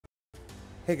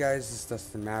Hey guys, this is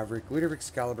Dustin Maverick, leader of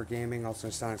Excalibur Gaming, also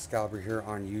Sonic Excalibur here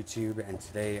on YouTube, and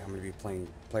today I'm going to be playing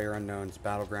PlayerUnknown'S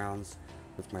Battlegrounds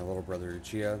with my little brother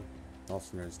Uchiha,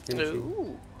 also known as Kimchi.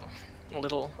 Ooh, a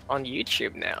little on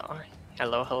YouTube now.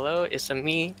 Hello, hello, it's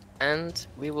me, and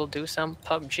we will do some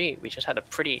PUBG. We just had a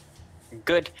pretty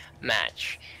good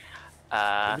match. It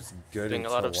was good Doing a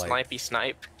lot until of snipey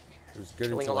snipe, it was good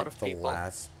killing until a lot of the people.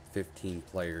 last 15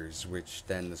 players, which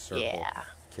then the circle Yeah,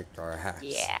 kicked our ass.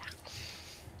 yeah.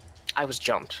 I was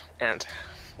jumped, and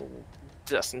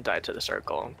Dustin died to the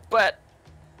circle. But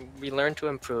we learned to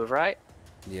improve, right?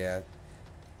 Yeah,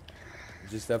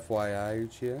 just FYI,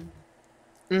 Uchiha,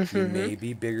 you Mm-hmm. may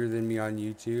be bigger than me on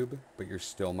YouTube, but you're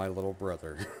still my little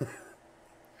brother.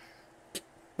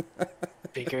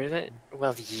 Bigger than...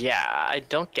 Well, yeah, I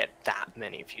don't get that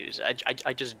many views.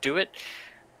 I just do it.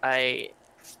 I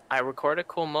I record a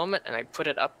cool moment and I put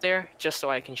it up there just so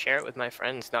I can share it with my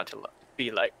friends, not to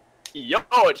be like, yo,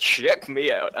 check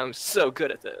me out. I'm so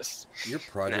good at this. Your Nah.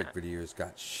 project videos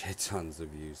got shit tons of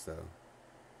views though.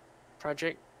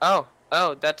 Project? Oh,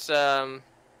 that's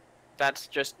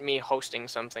just me hosting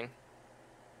something.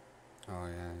 Oh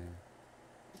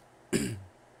yeah.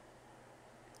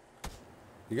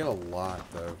 You got a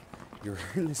lot, though. You're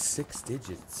in the 6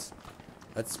 digits.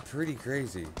 That's pretty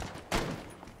crazy.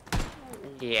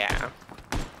 Yeah.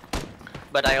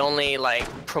 But I only, like,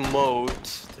 promote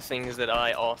the things that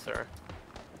I author.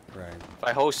 Right. If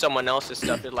I host someone else's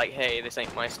stuff, they're like, hey, this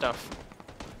ain't my stuff.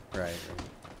 Right.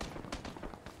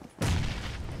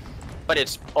 But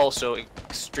it's also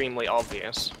extremely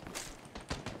obvious.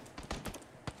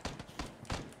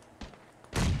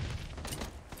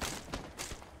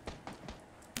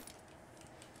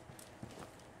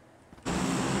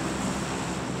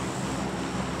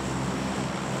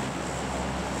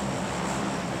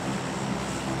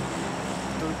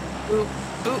 Boop,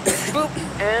 boop, boop,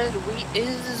 and we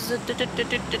is in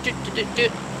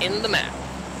the map.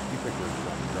 You pick where to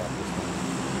drop this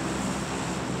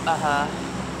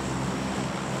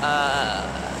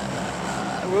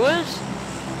one. Ruins?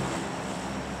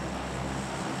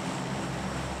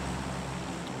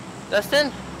 Dustin?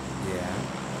 Yeah.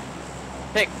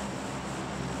 Pick.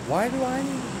 Why do I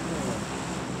need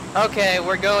Okay,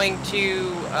 we're going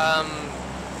to,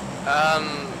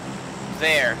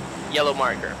 there. Yellow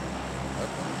marker.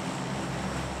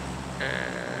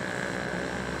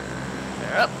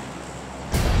 Up.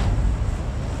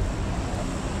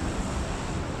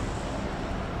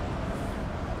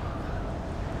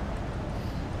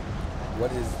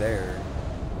 What is there?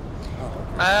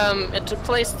 Oh, okay. It's a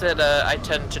place that, I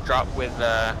tend to drop with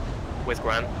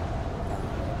Gwen.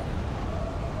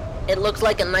 It looks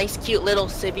like a nice, cute little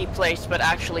civvy place, but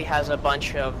actually has a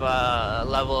bunch of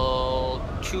level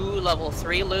 2, level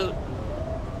 3 loot.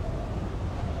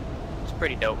 It's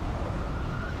pretty dope.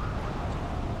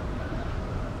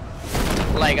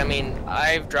 Like, I mean,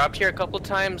 I've dropped here a couple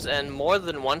times, and more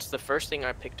than once, the first thing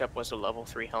I picked up was a level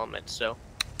 3 helmet, so...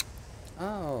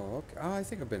 Oh, okay. Oh, I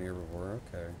think I've been here before.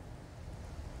 Okay.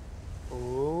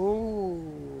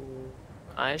 Ooh.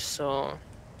 I saw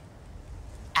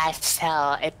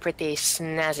a pretty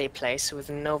snazzy place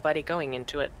with nobody going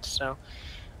into it, so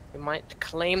we might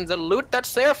claim the loot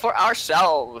that's there for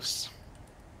ourselves.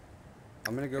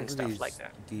 I'm gonna go And for stuff like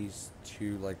that. these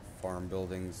two like farm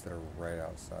buildings that are right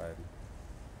outside.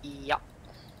 Yup.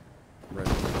 Right.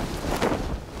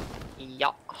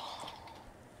 Yup.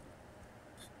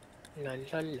 La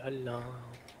la la la.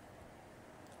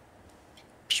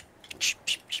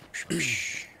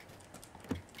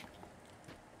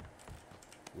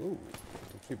 Ooh,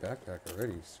 empty backpack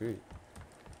already. Sweet.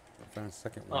 I found a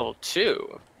second one. Level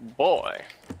 2, boy.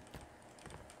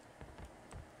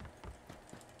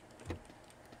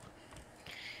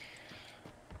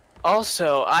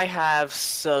 Also, I have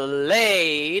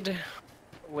slayed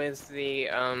with the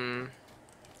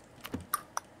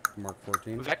Mark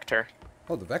 14. Vector.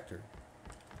 Oh, the Vector.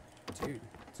 Dude,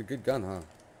 it's a good gun, huh?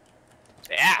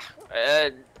 Yeah,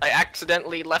 I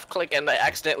accidentally left click and I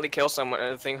accidentally kill someone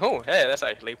and I think, oh, hey, that's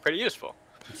actually pretty useful.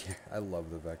 Yeah, I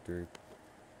love the Vector.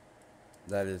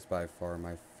 That is by far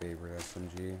my favorite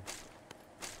SMG.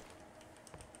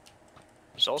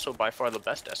 It's also by far the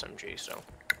best SMG, so.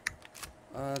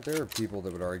 There are people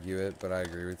that would argue it, but I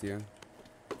agree with you.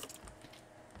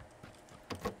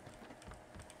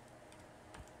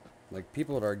 Like,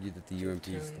 people would argue that the UMP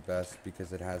is the best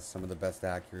because it has some of the best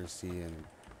accuracy and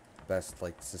best,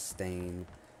 like, sustain,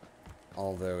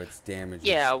 although its damage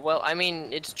Yeah, is... well, I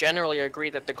mean, it's generally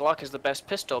agreed that the Glock is the best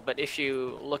pistol, but if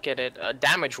you look at it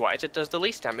damage-wise, it does the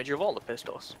least damage of all the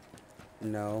pistols.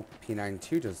 No,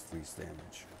 P92 does the least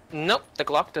damage. Nope, the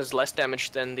Glock does less damage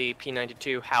than the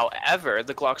P92. However,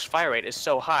 the Glock's fire rate is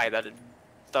so high that it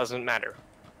doesn't matter.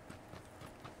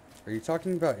 Are you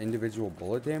talking about individual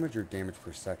bullet damage or damage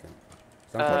per second?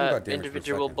 So I'm talking about damage per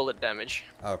Individual second. bullet damage.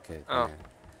 Okay. Oh. Yeah.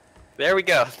 There we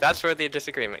go. That's where the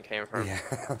disagreement came from. Yeah.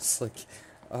 I was like,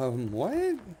 what?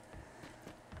 I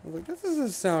was like, this doesn't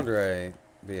sound right.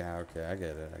 But yeah. Okay. I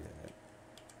get it. I get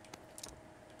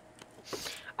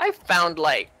it. I found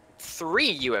like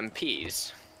 3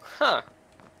 UMPs. Huh.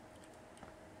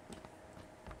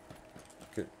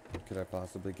 Could I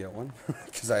possibly get one?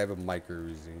 Because I have a micro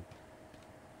Uzi.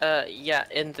 Yeah,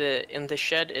 in the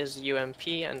shed is UMP,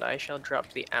 and I shall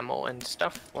drop the ammo and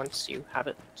stuff once you have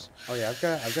it. Oh yeah, I've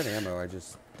got ammo. I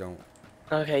just don't.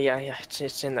 Okay, yeah,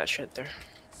 it's in that shed there.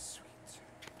 Sweet.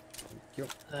 Thank you.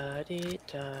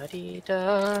 Da-dee-da-dee-da.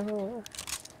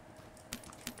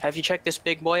 Have you checked this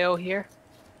big boyo here?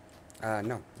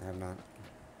 No, I have not.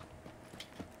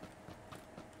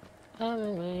 I've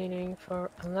been waiting for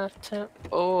a lifetime.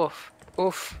 Oof,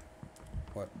 oof.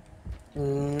 What?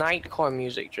 Nightcore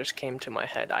music just came to my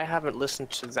head. I haven't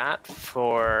listened to that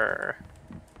for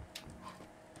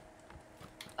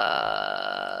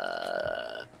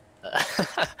I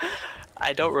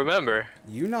don't remember.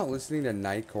 You not listening to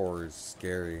Nightcore is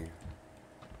scary.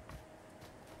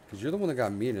 Because you're the one that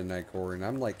got me into Nightcore, and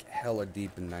I'm like hella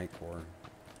deep in Nightcore.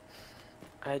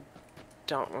 I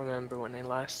don't remember when I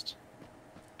last.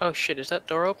 Oh shit, is that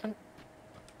door open?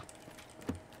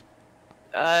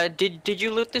 Did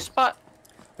you loot this spot?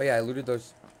 Oh yeah, I looted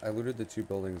those. I looted the 2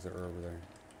 buildings that were over there.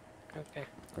 Okay.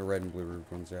 The red and blue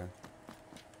roof ones, yeah.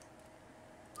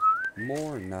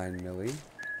 More 9 milli.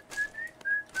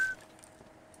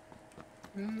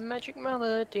 Magic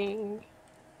melody.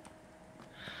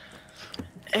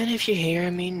 And if you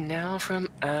hear me now from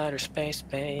outer space,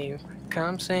 babe,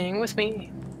 come sing with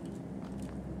me.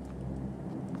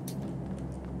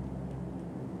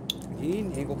 Do you need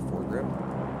an angled foregrip?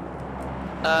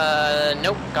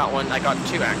 Nope, got one. I got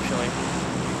 2 actually.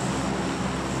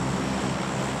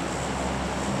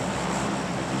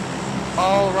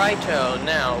 Alrighto,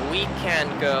 now we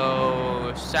can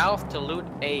go south to loot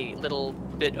a little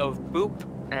bit of boop,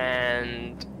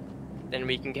 and then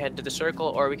we can head to the circle,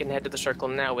 or we can head to the circle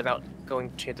now without going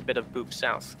to the bit of boop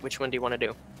south. Which one do you want to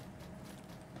do?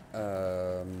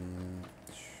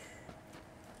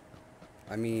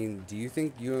 I mean, do you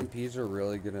think UMPs are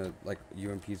really gonna, like,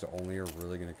 UMPs only are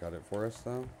really gonna cut it for us,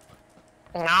 though?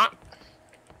 Not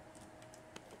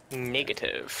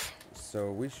negative.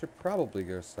 So we should probably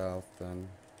go south, then.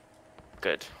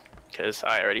 Good, because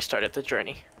I already started the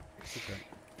journey. Okay.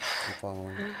 I'm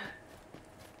following.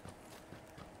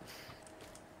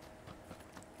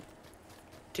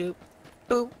 Doop,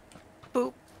 boop,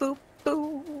 boop, boop,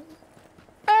 boop.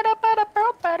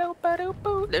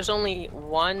 There's only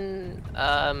one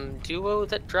duo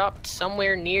that dropped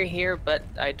somewhere near here, but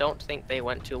I don't think they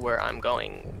went to where I'm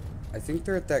going. I think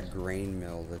they're at that grain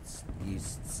mill that's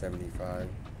east 75.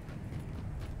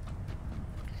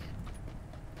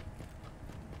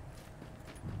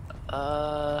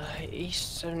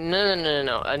 East.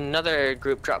 No. Another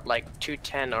group dropped like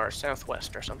 210 or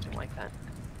southwest or something like that.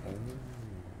 Oh.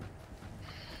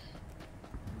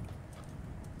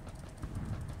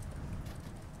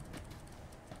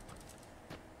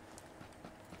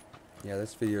 Yeah,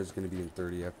 this video is going to be in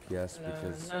 30 FPS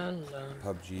because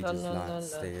PUBG does not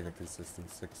stay at a consistent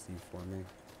 60 for me.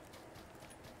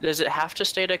 Does it have to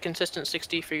stay at a consistent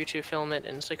 60 for you to film it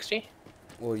in 60?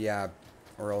 Well, yeah,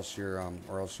 or else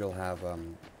you'll have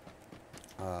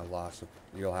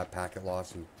you'll have packet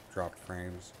loss and dropped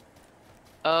frames.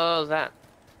 Oh, that.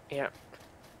 Yeah.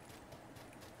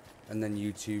 And then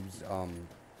YouTube's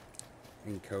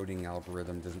encoding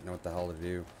algorithm doesn't know what the hell to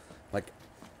do. Like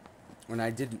when I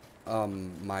did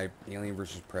my Alien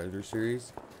vs Predator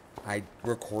series, I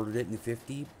recorded it in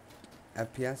 50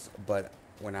 FPS, but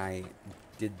when I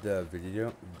did the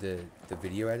video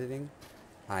editing,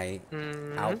 I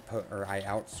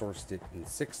outsourced it in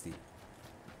 60.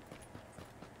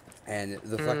 And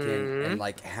the fucking and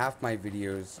like half my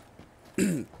videos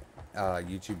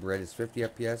YouTube read is 50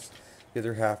 FPS, the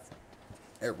other half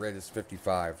it read is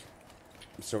 55.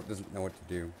 So it doesn't know what to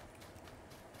do.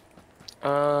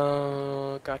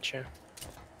 Gotcha.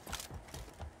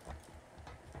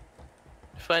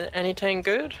 Find anything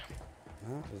good?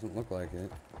 No, it doesn't look like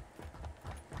it.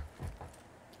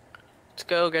 Let's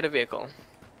go get a vehicle.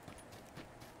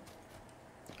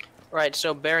 Right,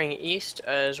 so bearing east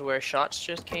is where shots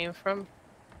just came from.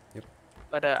 Yep.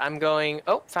 But I'm going.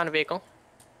 Oh, found a vehicle.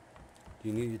 Do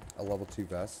you need a level 2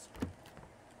 vest?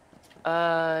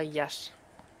 Yes.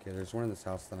 Okay, there's one in this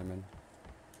house that I'm in.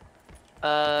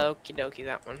 Okie dokie,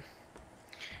 that one.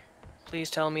 Please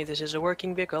tell me this is a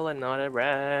working vehicle and not a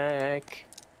wreck.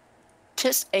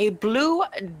 Tis a blue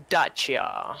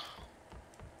Dacia.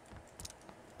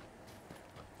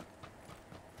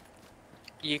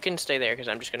 You can stay there because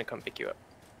I'm just gonna come pick you up.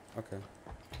 Okay.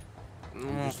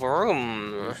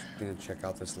 Vroom. I'm just gonna check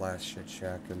out this last shit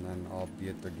shack and then I'll be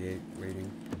at the gate waiting.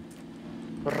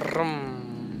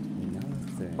 Vroom.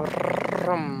 Nothing.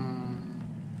 Vroom.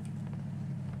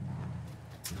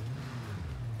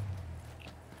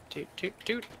 Toot toot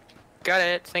toot. Got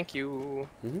it. Thank you.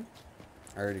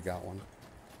 I already got one.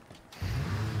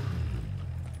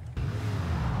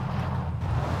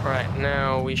 Right,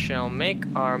 now we shall make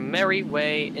our merry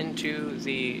way into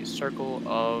the circle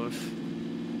of...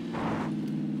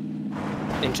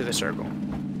 into the circle.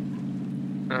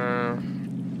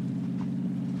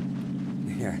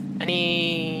 Yeah.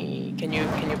 Can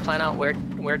you plan out where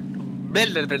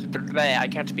I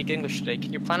can't speak English today.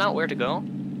 Can you plan out where to go?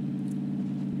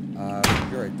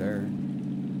 You're right there.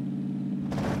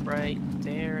 Right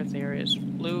there. There is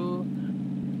blue.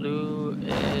 Blue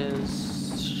is...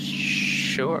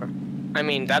 Sure. I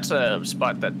mean, that's a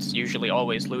spot that's usually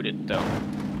always looted, though.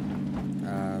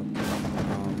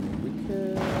 We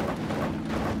could...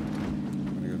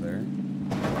 Wanna go there?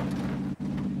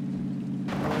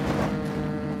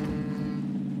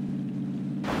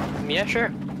 Yeah,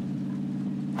 sure.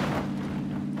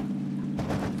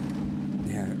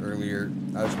 Yeah, earlier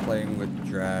I was playing with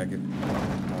Drag,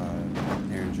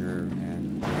 Andrew,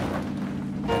 and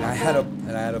I had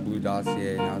a blue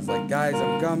dossier, and I was like, guys,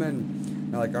 I'm coming.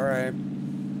 And they're like, all right.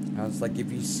 I was like,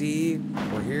 if you see,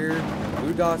 we're here,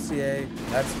 blue dossier,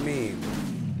 that's me.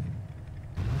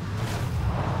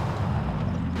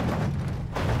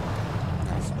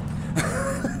 Nice.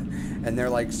 And they're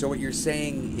like, so what you're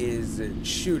saying is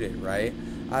shoot it, right?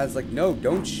 I was like, no,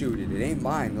 don't shoot it. It ain't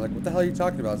mine. They're like, what the hell are you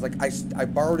talking about? I was like, I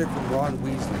borrowed it from Ron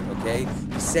Weasley, okay?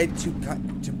 He said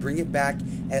to bring it back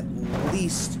at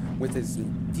least with as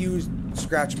few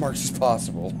scratch marks as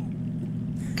possible.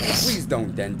 Please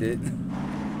don't dent it.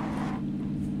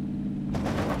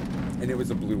 And it was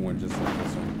a blue one, just like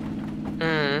this one.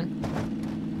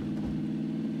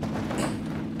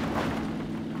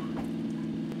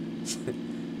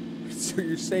 So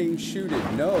you're saying shoot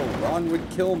it? No, Ron would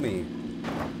kill me.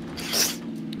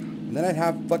 And then I'd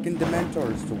have fucking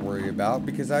Dementors to worry about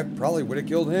because I probably would have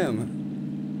killed him.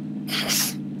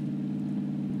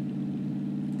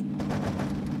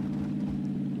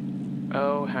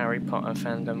 Oh, Harry Potter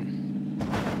fandom.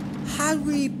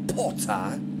 Harry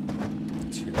Potter?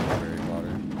 Dude, Harry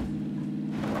Potter.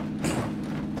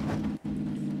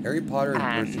 Harry Potter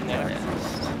and Percy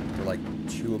Jackson were like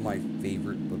two of my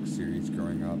favorite book series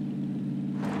growing up.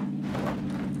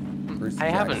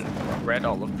 I haven't read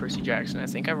all of Percy Jackson. I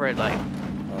think I've read like...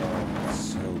 Oh,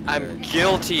 it's so good. I'm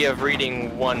guilty of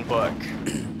reading one book.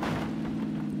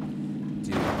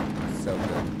 Dude, so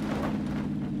good.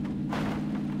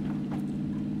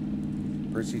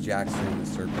 Percy Jackson and the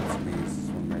Serpent's Maze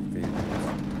is one of my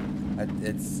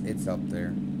favorites. It's up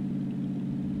there.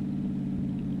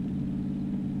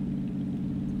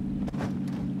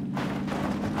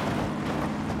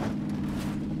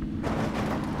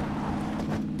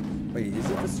 Wait, is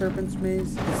it the Serpent's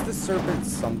Maze? It's the Serpent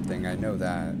something, I know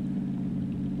that.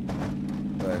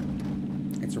 But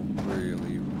it's a really,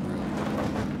 really good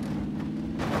book.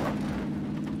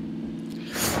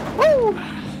 Woo!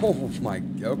 Oh my,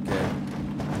 okay.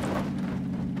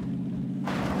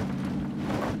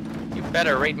 You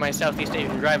better rate my Southeast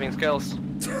Asian driving skills.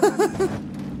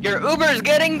 Your Uber's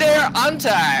getting there on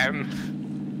time!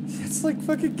 It's like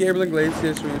fucking Gabriel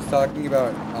Iglesias when he was talking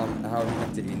about how he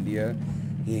went to India.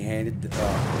 He handed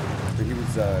but he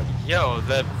was Yo,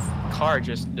 the car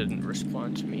just didn't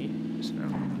respond to me just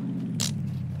now.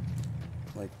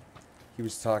 like he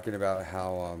was talking about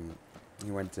how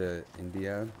he went to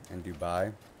India and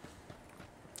Dubai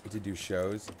to do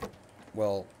shows.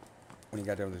 Well, when he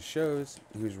got done with the shows,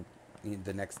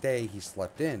 the next day he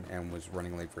slept in and was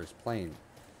running late for his plane.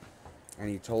 And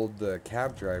he told the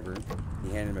cab driver,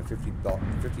 he handed him a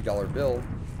 $50 bill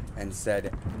and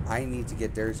said, I need to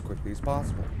get there as quickly as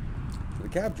possible. So the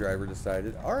cab driver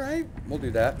decided, all right, we'll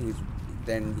do that.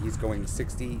 Then he's going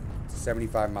 60 to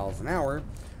 75 miles an hour,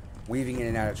 weaving in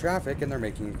and out of traffic, and they're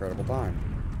making incredible time.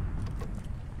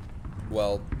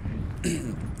 Well,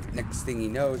 next thing he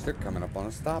knows, they're coming up on a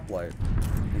stoplight.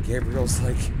 And Gabriel's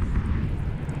like,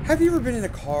 have you ever been in a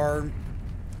car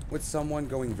with someone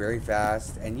going very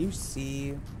fast and you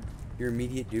see your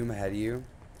immediate doom ahead of you?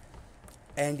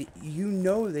 And you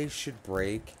know they should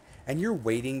brake, and you're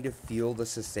waiting to feel the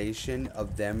cessation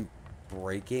of them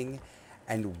braking,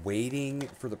 and waiting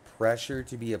for the pressure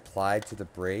to be applied to the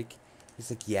brake.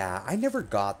 He's like, yeah, I never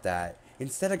got that.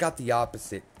 Instead, I got the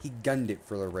opposite. He gunned it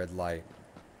for the red light.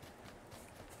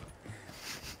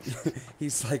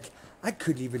 He's like, I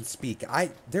couldn't even speak.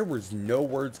 There was no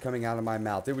words coming out of my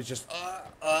mouth. It was just,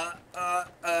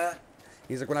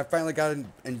 He's like, when I finally got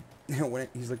when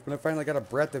I finally got a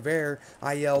breath of air,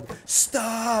 I yelled,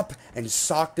 stop! And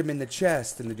socked him in the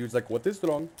chest. And the dude's like, what is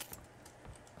wrong?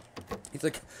 He's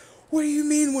like, what do you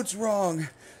mean what's wrong?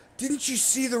 Didn't you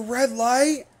see the red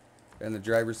light? And the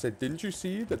driver said, didn't you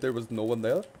see that there was no one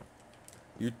there?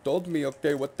 You told me,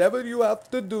 okay, whatever you have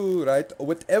to do, right?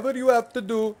 Whatever you have to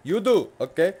do, you do,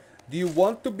 okay? Do you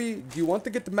want to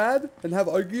get mad and have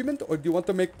argument, or do you want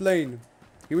to make plain?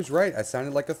 He was right. I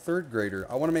sounded like a third grader.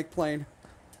 I want to make plain.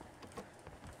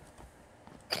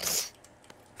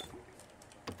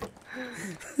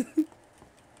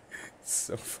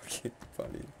 So fucking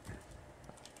funny.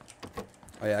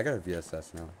 Oh yeah, I got a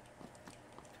VSS now.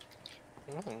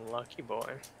 Lucky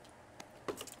boy.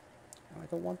 I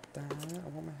don't want that. I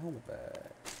want my helmet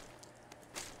back.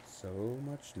 So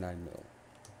much 9mm.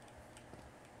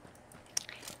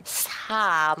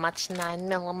 So much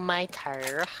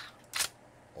 9mm.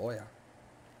 Oh yeah.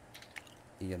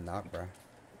 Yeah, not, bruh.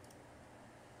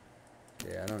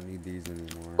 Yeah, I don't need these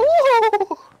anymore.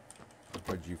 Ooh!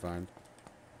 What'd you find?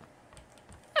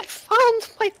 I found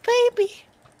my baby.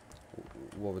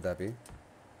 What would that be?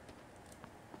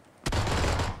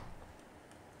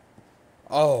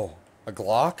 Oh, a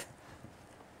Glock?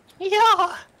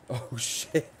 Yeah. Oh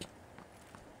shit.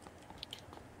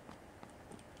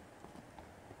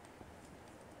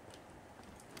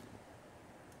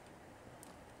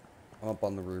 I'm up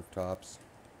on the rooftops.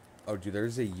 Oh, dude,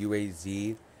 there's a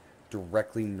UAZ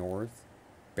directly north,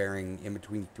 bearing in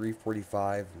between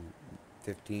 345 and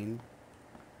 15.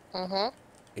 Mm-hmm.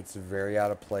 It's very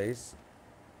out of place.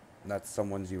 That's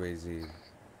someone's UAZ.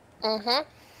 Mm-hmm.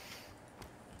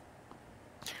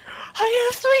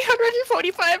 I have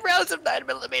 345 rounds of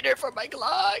 9mm for my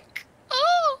Glock.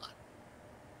 Oh.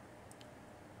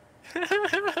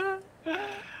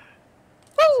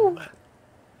 Woo! No.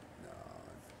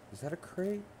 Is that a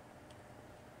crate?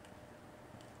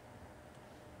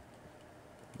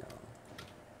 No.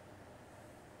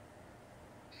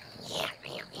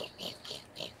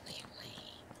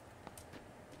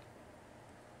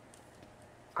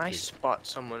 I spot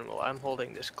someone while I'm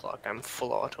holding this clock. I'm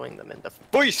full autoing them in the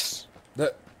face.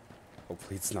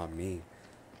 Hopefully it's not me.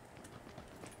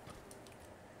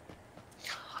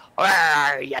 Where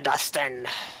are you, Dustin?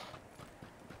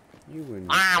 You wouldn't.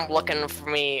 I'm looking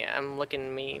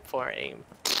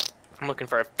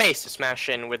for a face to smash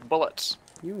in with bullets.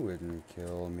 You wouldn't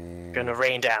kill me. Gonna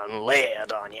rain down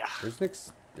lead on ya.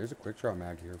 There's a quick draw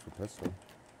mag here for pistol.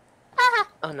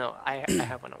 Oh no, I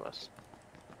have one of those.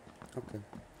 Okay.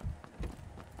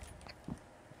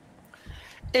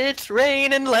 It's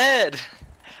raining lead.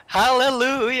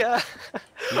 Hallelujah.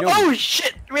 You know, Oh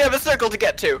shit! We have a circle to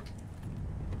get to.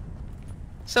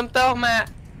 Something,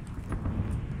 Matt.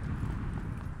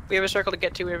 We have a circle to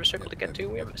get to. We have a circle to get to.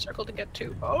 We have a circle to get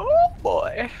to. Oh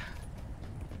boy.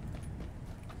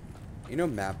 You know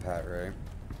MatPat, right?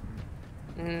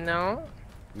 No.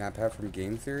 MatPat from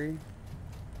Game Theory?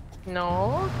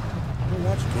 No. You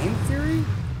watch Game Theory?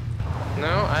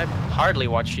 No, I hardly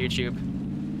watch YouTube.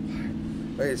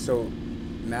 Okay, so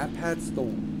MatPat's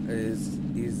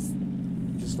he's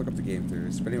just look up the Game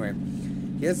Theories. But anyway,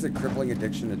 he has a crippling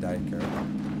addiction to Diet Coke,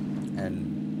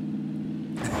 and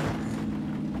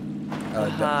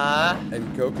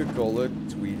and Coca-Cola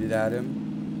tweeted at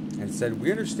him and said,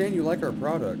 "We understand you like our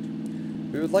product.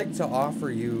 We would like to offer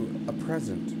you a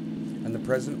present." And the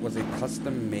present was a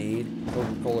custom-made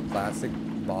Coca-Cola Classic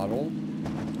bottle,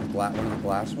 one of the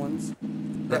glass ones,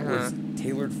 that was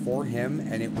tailored for him,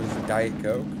 and it was Diet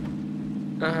Coke.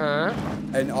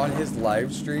 And on his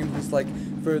live stream, he's like,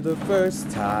 "For the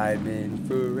first time in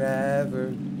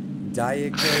forever,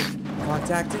 Diet Coke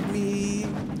contacted me.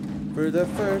 For the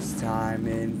first time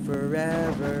in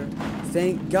forever,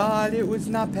 thank God it was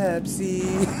not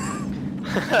Pepsi."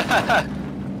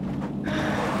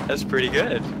 That's pretty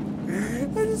good.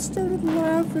 I just started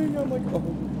laughing. I'm like, oh,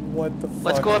 what the fuck?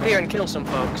 Let's go up here and kill some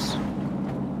folks.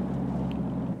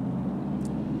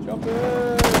 Jump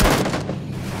in!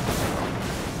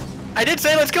 I did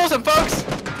say let's kill some folks!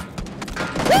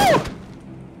 Woo!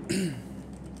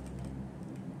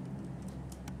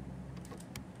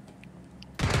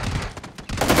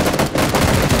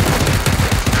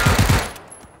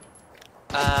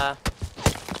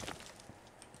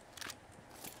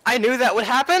 I knew that would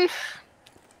happen.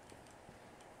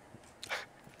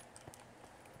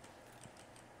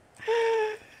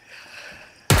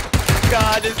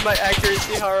 God, is my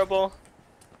accuracy horrible?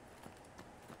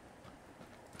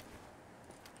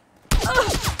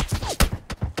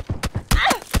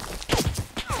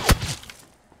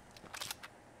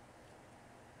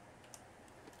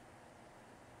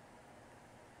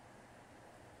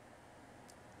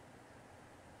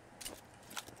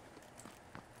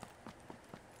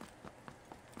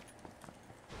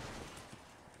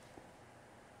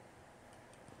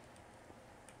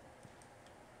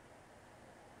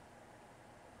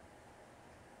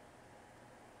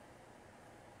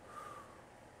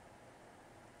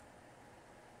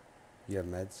 You have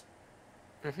meds?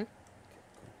 Mm-hmm. Okay,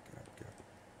 cool. Get up, get up.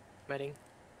 Medding.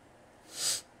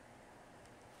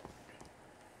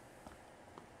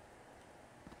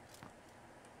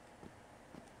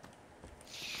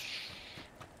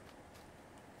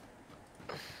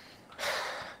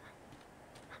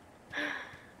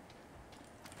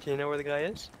 Do you know where the guy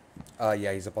is?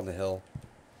 Yeah, he's up on the hill.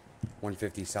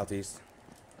 150 southeast.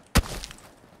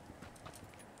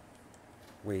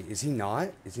 Wait, is he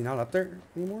not? Is he not up there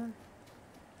anymore?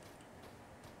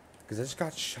 Because I just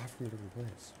got shot from a different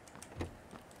place.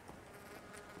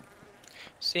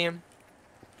 See him?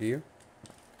 Do you?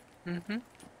 Mm-hmm.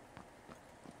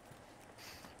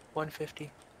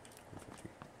 150.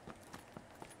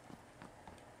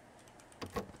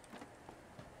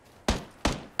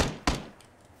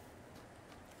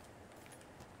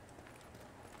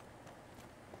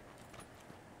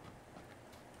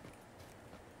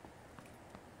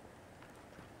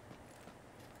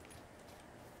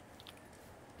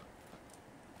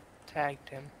 Tagged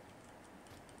him.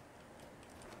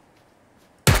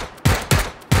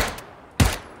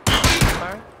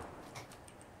 Fire.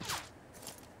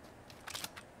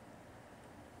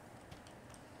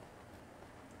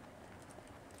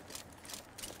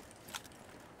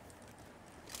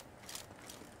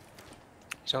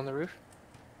 He's on the roof.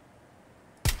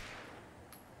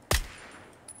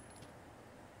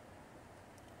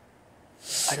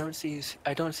 I don't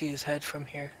see his head from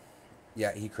here.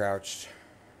 Yeah, he crouched.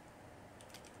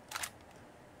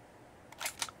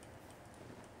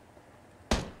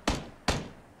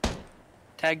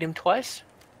 Tagged him twice.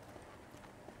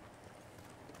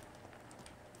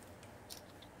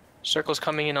 Circle's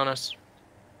coming in on us.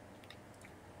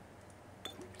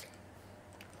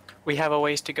 We have a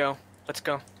ways to go. Let's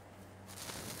go.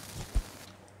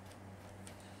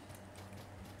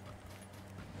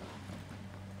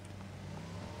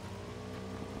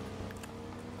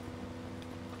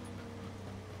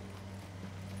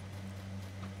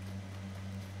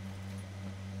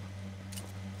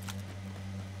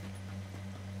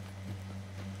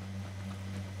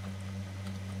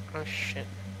 Oh shit.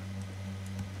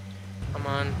 Come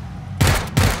on.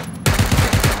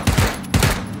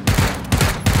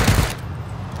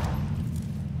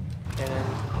 Get in.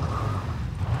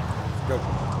 Go.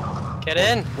 Get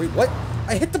in! Wait, what?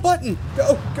 I hit the button!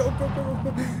 Go, go, go, go,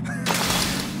 go.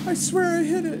 I swear I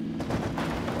hit it.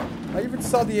 I even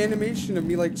saw the animation of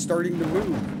me, like, starting to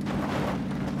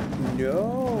move.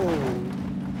 No.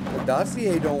 The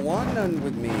dossier don't want none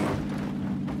with me.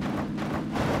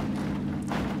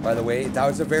 By the way, that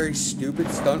was a very stupid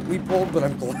stunt we pulled, but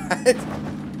I'm glad.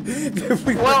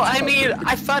 Well, I mean,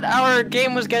 I thought our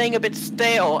game was getting a bit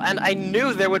stale, and I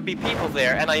knew there would be people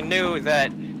there, and I knew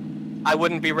that I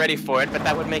wouldn't be ready for it, but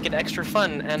that would make it extra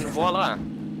fun, and voila.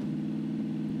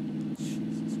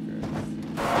 Jesus Christ.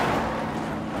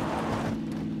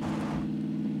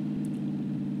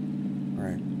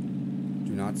 Alright.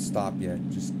 Do not stop yet.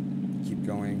 Just keep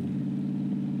going.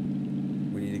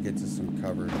 We need to get to some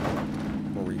cover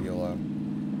before we heal up.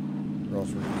 Or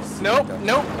else we're gonna be Nope,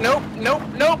 nope, nope, nope,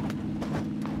 nope!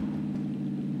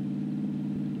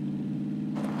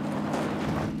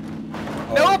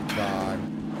 Oh, Nope! God.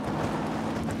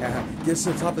 Yeah, get us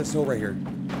to the top of this hill right here.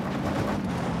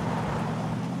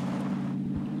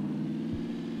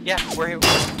 Yeah, we're here.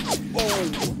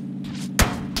 Oh!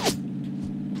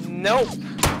 Nope!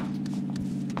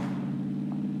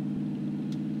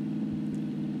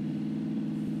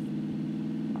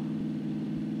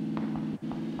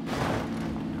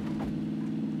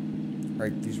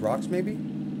 Right, these rocks maybe?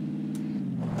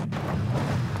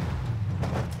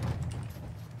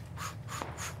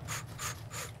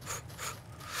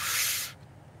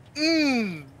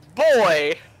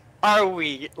 Boy, are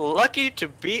we lucky to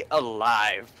be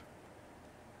alive.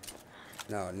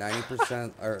 No,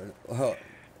 90%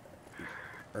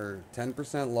 or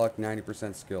 10% luck,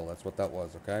 90% skill. That's what that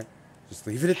was, okay? Just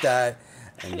leave it at that,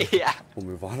 and Yeah. we'll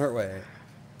move on our way.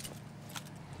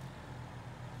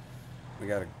 We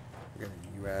got a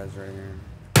UAZ right here.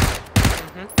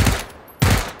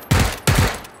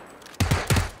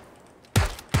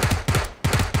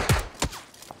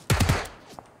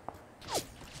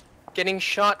 Getting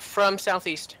shot from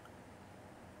southeast.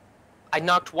 I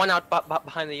knocked one out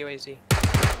behind the UAZ.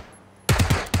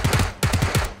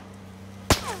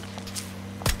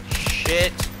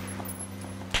 Shit.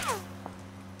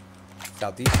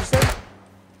 Southeast, you said?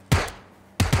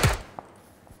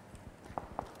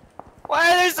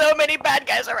 Why are there so many bad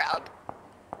guys around?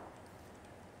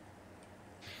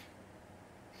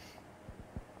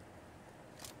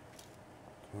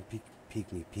 Oh,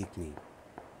 peek me, peek me.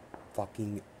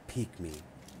 Fucking peek me.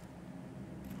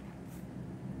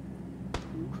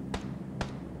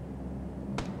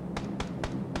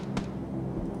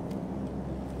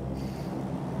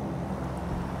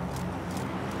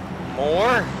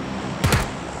 More?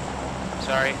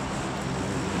 Sorry.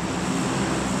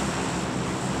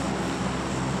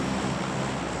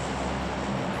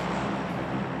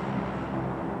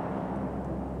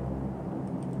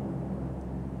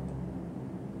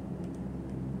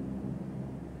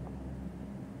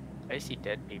 I see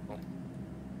dead people.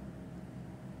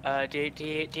 Do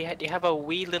you have a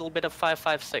wee little bit of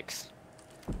 5.56?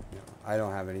 No, I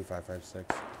don't have any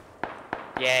 5.56.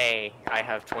 Yay! I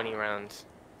have 20 rounds.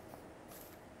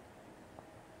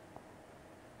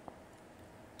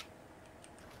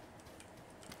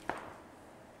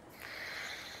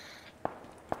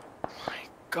 My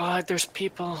God, there's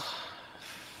people.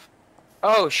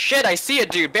 Oh shit! I see a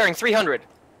dude bearing 300.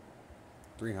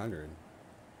 300.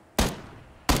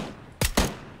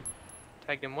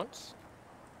 Tagged him once.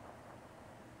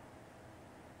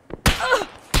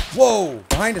 Whoa!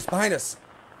 Behind us, behind us!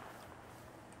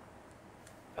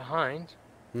 Behind?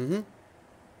 Mm-hmm.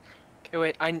 Okay,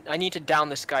 wait. I need to down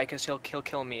this guy because he'll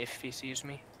kill me if he sees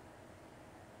me.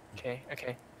 Okay,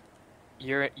 okay.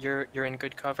 You're in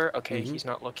good cover. Okay, he's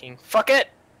not looking. Fuck it!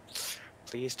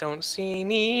 Please don't see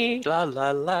me. La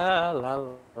la la la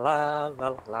la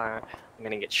la la. I'm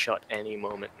gonna get shot any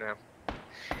moment now.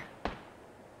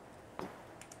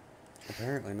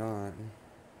 Apparently not.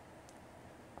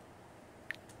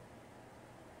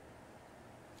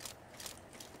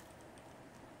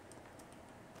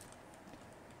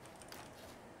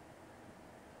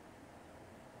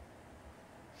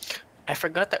 I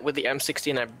forgot that with the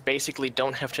M16 I basically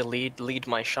don't have to lead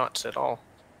my shots at all.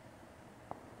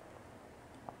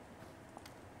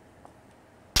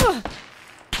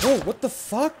 Whoa, what the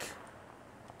fuck?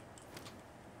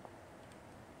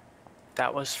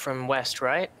 That was from west,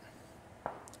 right?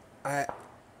 I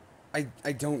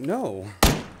don't know.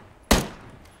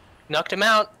 Knocked him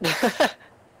out.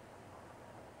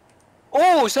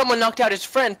 Oh, someone knocked out his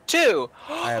friend too.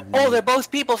 Oh, they're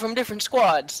both people from different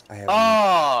squads.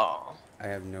 I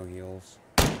have no heals.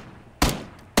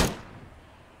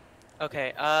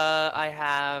 Okay, I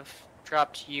have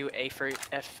dropped you a for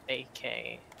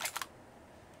FAK.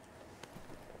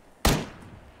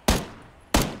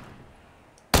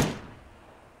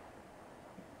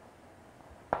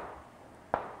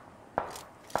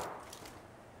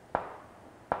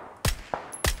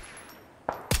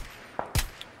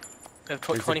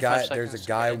 There's a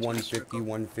guy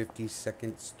 150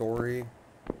 second story.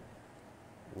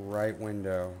 Right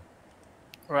window.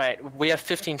 Right, we have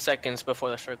 15 seconds before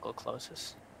the circle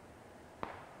closes.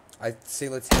 I'd say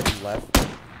let's head left.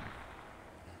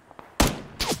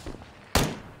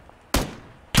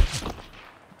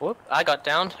 Whoop, I got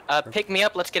downed. Pick me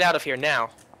up, let's get out of here now.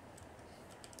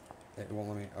 It won't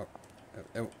let me.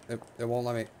 Oh, it won't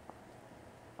let me.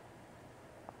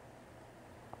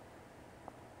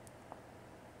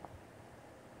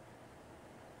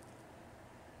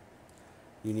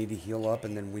 You need to heal up,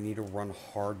 and then we need to run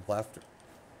hard left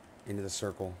into the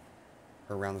circle,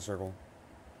 or around the circle.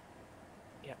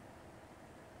 Yep.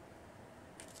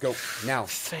 Let's go now.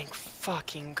 Thank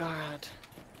fucking God.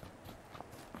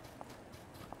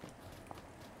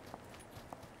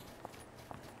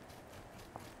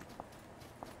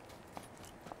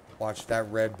 Watch that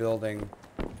red building.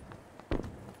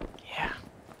 Yeah.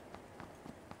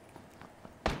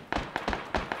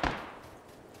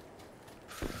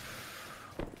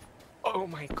 Oh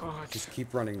my God. Just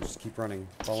keep running. Just keep running.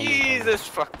 Follow me. Jesus,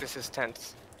 fuck, this is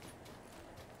tense.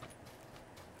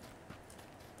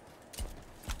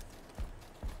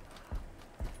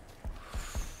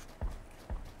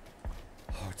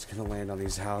 Oh, it's gonna land on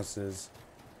these houses.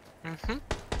 Mm-hmm.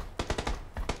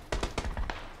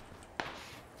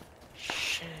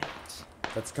 Shit.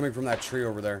 That's coming from that tree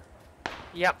over there.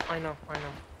 Yep, I know.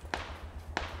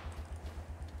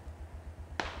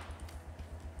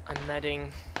 I'm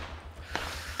netting.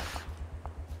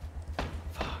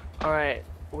 Alright,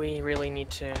 we really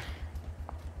need to...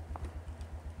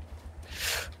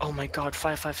 Oh my God,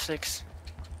 5.56.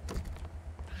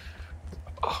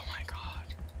 Oh my God.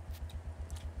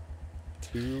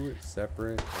 2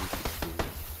 separate entities.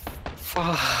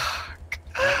 Fuck.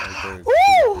 That right there is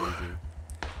Woo! pretty crazy.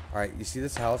 Alright, you see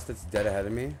this house that's dead ahead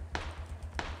of me?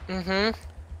 Mm-hmm.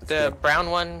 The brown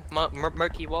one,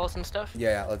 murky walls and stuff?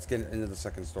 Yeah, let's get into the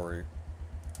second story.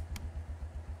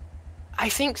 I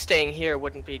think staying here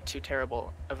wouldn't be too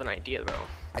terrible of an idea, though.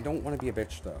 I don't want to be a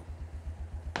bitch, though.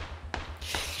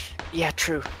 Yeah,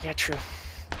 true. Yeah, true.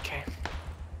 Okay.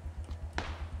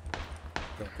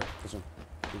 Go, this one.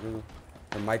 Go.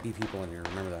 There might be people in here,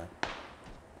 remember that.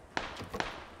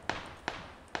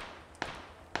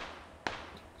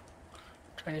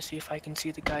 Trying to see if I can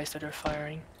see the guys that are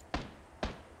firing.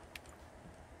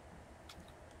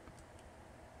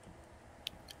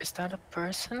 Is that a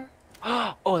person?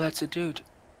 Oh, that's a dude.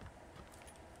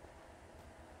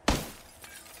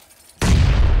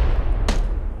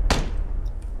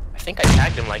 I think I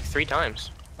tagged him like 3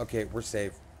 times. Okay, we're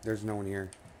safe. There's no one here.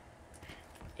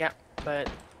 Yeah, but...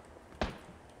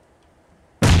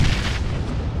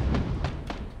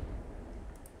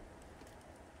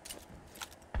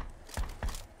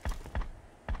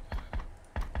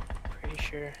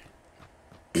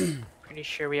 Pretty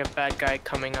sure we have a bad guy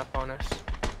coming up on us.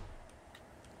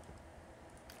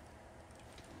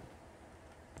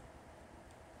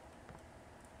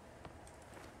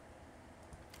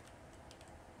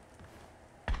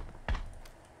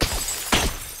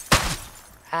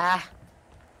 Ah!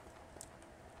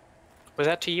 Was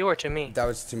that to you or to me? That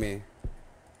was to me.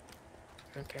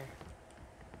 Okay.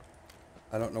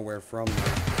 I don't know where from.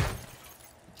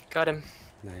 Got him.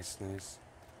 Nice.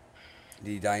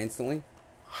 Did he die instantly?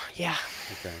 Yeah.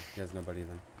 Okay, he has nobody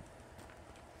then.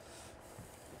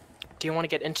 Do you want to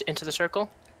get into the circle?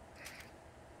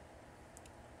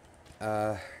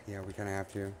 Yeah, we kind of have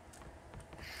to.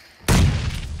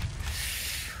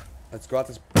 Let's go out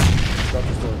this door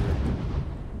here.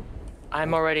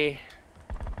 I'm already...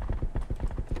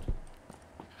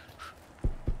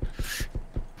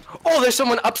 Oh, there's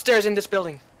someone upstairs in this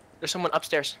building. There's someone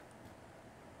upstairs.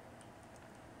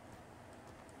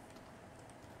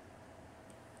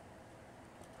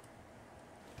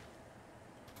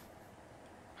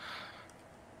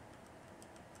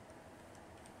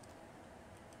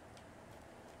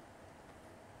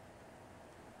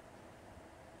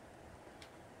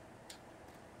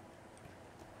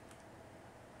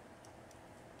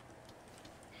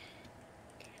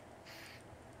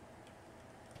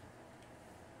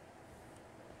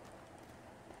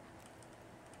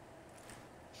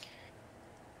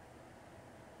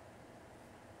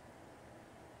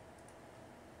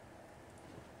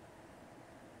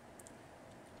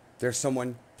 There's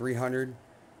someone 300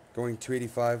 going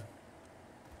 285.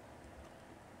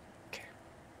 Okay.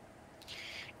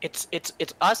 It's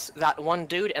us, that one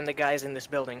dude, and the guys in this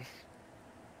building.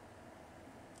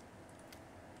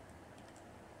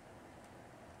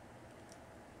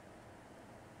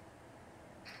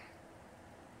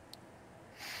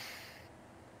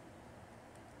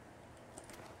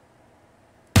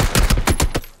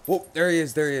 Whoa, there he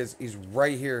is. He's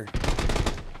right here.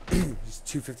 He's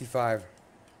 255.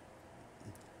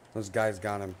 Those guys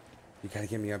got him. You gotta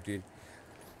get me up, dude.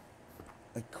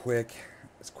 Like, quick.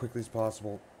 As quickly as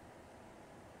possible.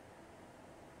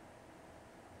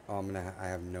 Oh, I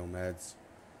have no meds.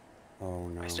 Oh,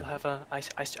 no. I still have I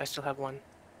still have one.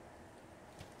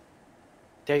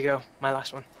 There you go, my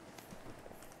last one.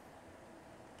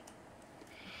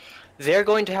 They're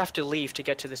going to have to leave to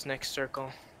get to this next circle.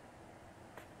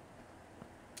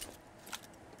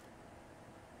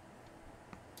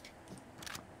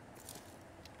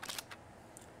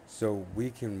 So we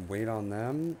can wait on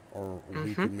them, or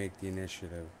we can make the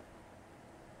initiative.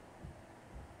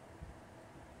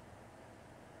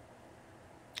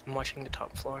 I'm watching the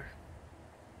top floor.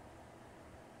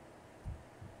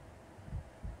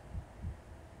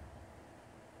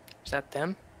 Is that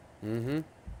them? Mm-hmm.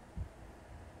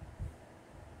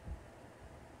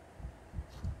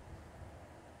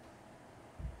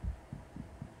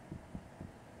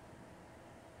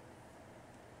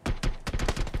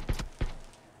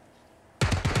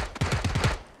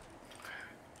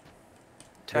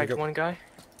 Tagged one guy.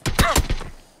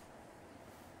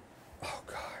 Oh,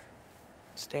 God.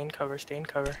 Stay in cover, stay in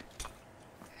cover.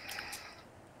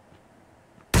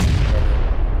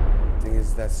 Thing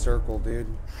is, that circle, dude.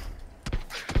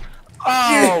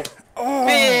 Oh, Oh,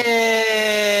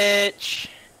 bitch!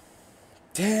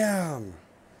 damn.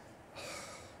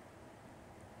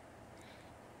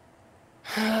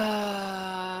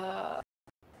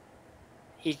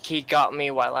 He got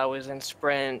me while I was in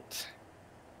sprint.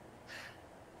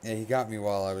 Yeah, he got me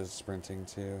while I was sprinting,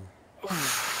 too.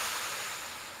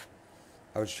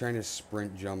 I was trying to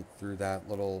sprint jump through that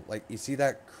little, like, you see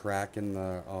that crack in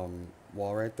the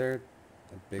wall right there?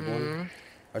 The big one? Mm.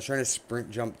 I was trying to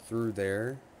sprint jump through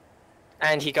there.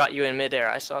 And he got you in midair.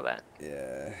 I saw that.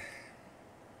 Yeah.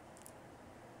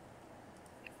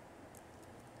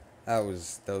 That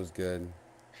was good.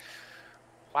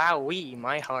 Wowee,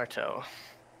 my hearto.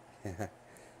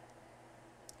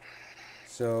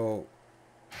 So,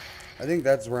 I think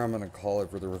that's where I'm gonna call it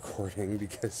for the recording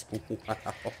because wow,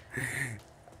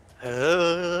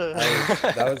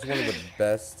 that was one of the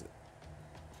best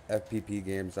FPP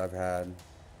games I've had.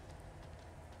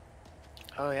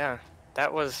 Oh yeah,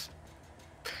 that was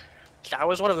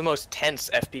one of the most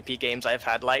tense FPP games I've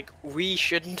had. Like, we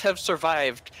shouldn't have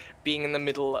survived being in the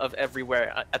middle of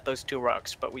everywhere at those two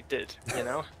rocks, but we did, you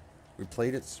know? We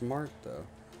played it smart though.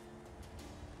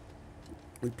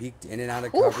 We peeked in and out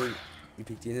of Oof. cover. We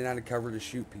peeked in and out of cover to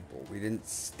shoot people. We didn't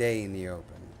stay in the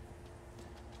open.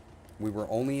 We were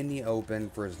only in the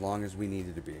open for as long as we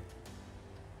needed to be.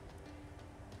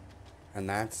 And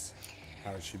that's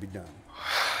how it should be done.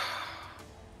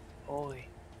 Holy.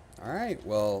 Alright,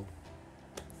 well,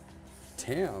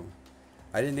 damn.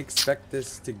 I didn't expect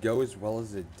this to go as well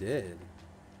as it did.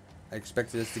 I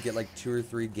expected us to get like 2 or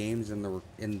 3 games in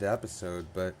the episode,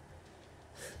 but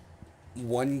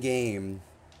one game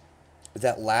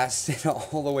that lasted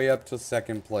all the way up to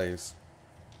second place.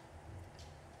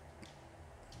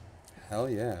 Hell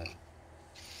yeah.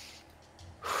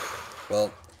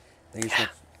 Well, thank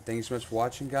you so much for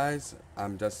watching, guys.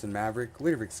 I'm Dustin Maverick,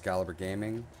 leader of Excalibur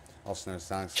Gaming, also known as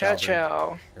Sonic Ciao, Excalibur.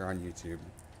 ciao. Here on YouTube.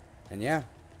 And yeah,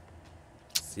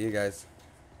 see you guys.